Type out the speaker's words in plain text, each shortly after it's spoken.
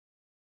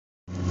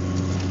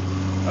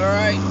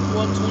Alright,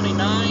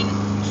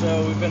 129.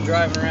 So we've been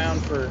driving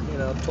around for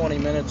 20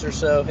 minutes or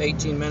so,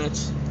 18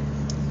 minutes.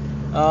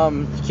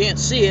 You can't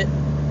see it,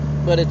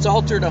 but it's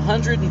altered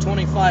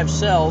 125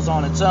 cells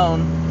on its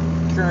own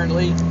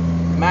currently.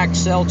 Max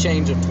cell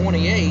change of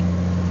 28.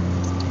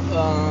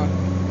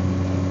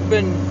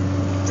 Been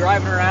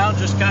driving around,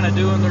 just kind of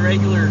doing the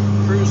regular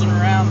cruising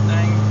around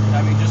thing.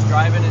 I mean, just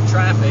driving in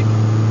traffic.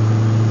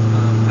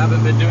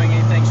 Haven't been doing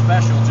anything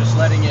special, just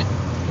letting it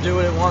do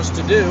what it wants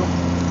to do.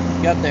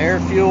 Got the air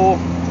fuel,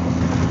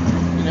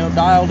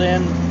 dialed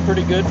in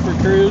pretty good for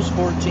cruise,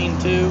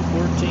 14.2,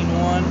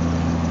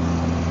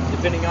 14.1,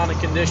 depending on the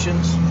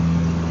conditions.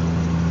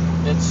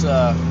 It's,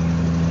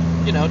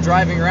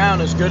 driving around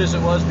as good as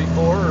it was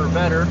before or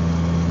better.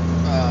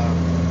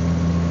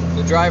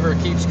 The driver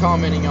keeps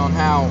commenting on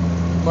how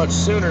much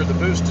sooner the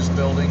boost is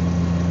building.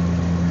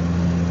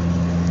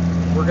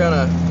 We're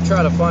gonna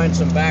try to find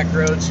some back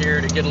roads here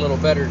to get a little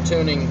better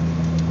tuning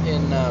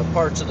in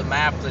parts of the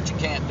map that you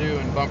can't do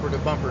in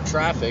bumper-to-bumper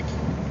traffic.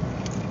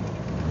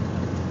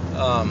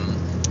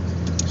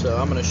 So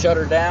I'm gonna shut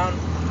her down.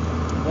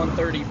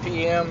 1:30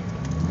 p.m.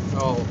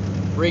 I'll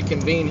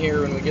reconvene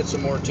here when we get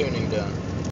some more tuning done.